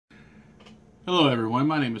Hello everyone,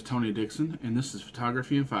 my name is Tony Dixon and this is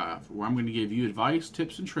Photography in 5, where I'm going to give you advice,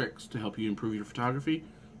 tips, and tricks to help you improve your photography,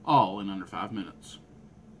 all in under 5 minutes.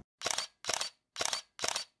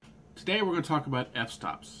 Today we're going to talk about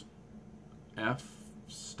f-stops.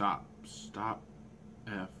 F-stop, stop,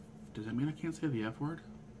 F. Does that mean I can't say the F word?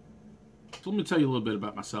 So let me tell you a little bit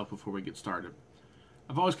about myself before we get started.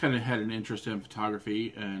 I've always kind of had an interest in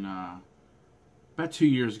photography, and about 2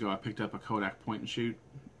 years ago I picked up a Kodak point and shoot.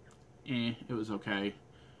 It was okay,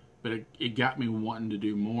 but it got me wanting to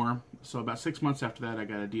do more. So about 6 months after that, I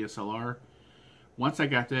got a DSLR. Once I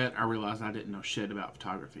got that, I realized I didn't know shit about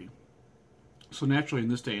photography. So naturally, in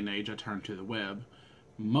this day and age, I turned to the web,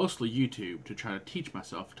 mostly YouTube, to try to teach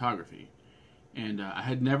myself photography. And I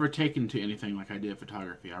had never taken to anything like I did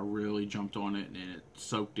photography. I really jumped on it, and it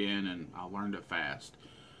soaked in, and I learned it fast.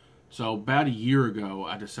 So about a year ago,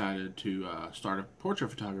 I decided to start a portrait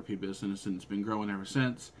photography business, and it's been growing ever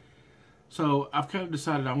since. So I've kind of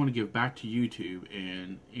decided I want to give back to YouTube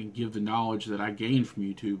and give the knowledge that I gained from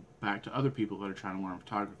YouTube back to other people that are trying to learn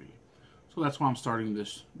photography. So that's why I'm starting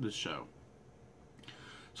this show.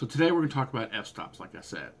 So today we're going to talk about f-stops, like I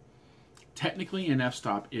said. Technically, an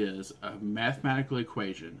f-stop is a mathematical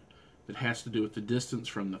equation that has to do with the distance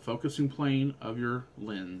from the focusing plane of your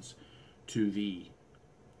lens to the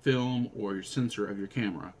film or your sensor of your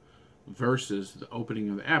camera versus the opening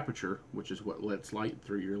of the aperture, which is what lets light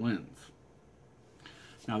through your lens.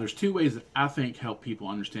 Now, there's two ways that I think help people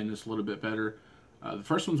understand this a little bit better. The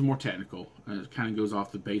first one's more technical, and it kind of goes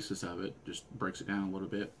off the basis of it, just breaks it down a little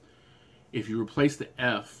bit. If you replace the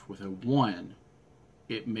F with a 1,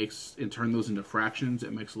 and turn those into fractions,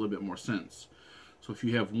 it makes a little bit more sense. So if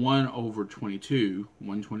you have 1 over 22,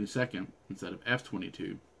 1/22 instead of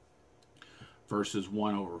F22, versus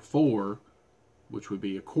 1 over 4, which would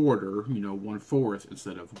be a quarter, 1/4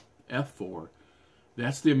 instead of F4,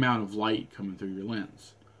 that's the amount of light coming through your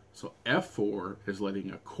lens. So F4 is letting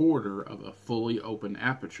a quarter of a fully open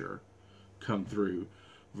aperture come through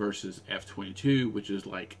versus F22, which is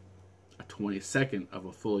like a 22nd of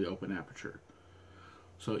a fully open aperture.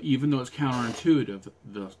 So even though it's counterintuitive,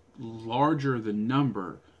 the larger the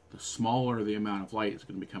number, the smaller the amount of light is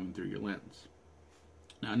going to be coming through your lens.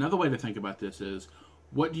 Now, another way to think about this is,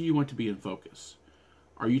 what do you want to be in focus?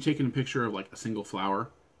 Are you taking a picture of like a single flower,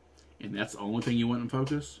 and that's the only thing you want in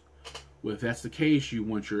focus? Well, if that's the case, you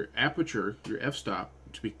want your aperture, your f-stop,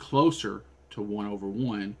 to be closer to 1 over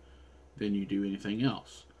 1 than you do anything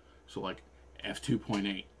else. So like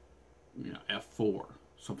f2.8, f4,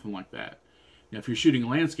 something like that. Now, if you're shooting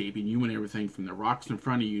landscaping, you want everything from the rocks in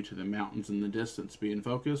front of you to the mountains in the distance be in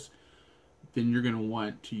focus, then you're going to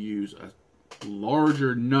want to use a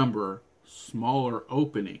larger number, smaller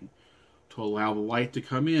opening to allow the light to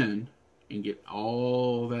come in and get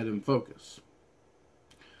all that in focus.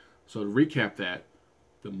 So to recap that,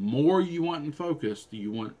 the more you want in focus, the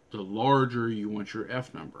larger you want your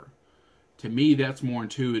F number. To me, that's more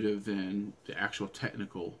intuitive than the actual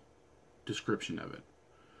technical description of it.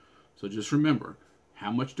 So just remember,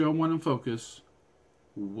 how much do I want in focus?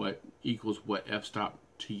 What equals what f-stop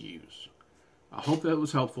to use? I hope that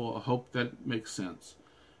was helpful. I hope that makes sense.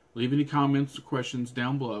 Leave any comments or questions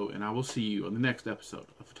down below, and I will see you on the next episode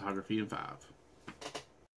of Photography in 5.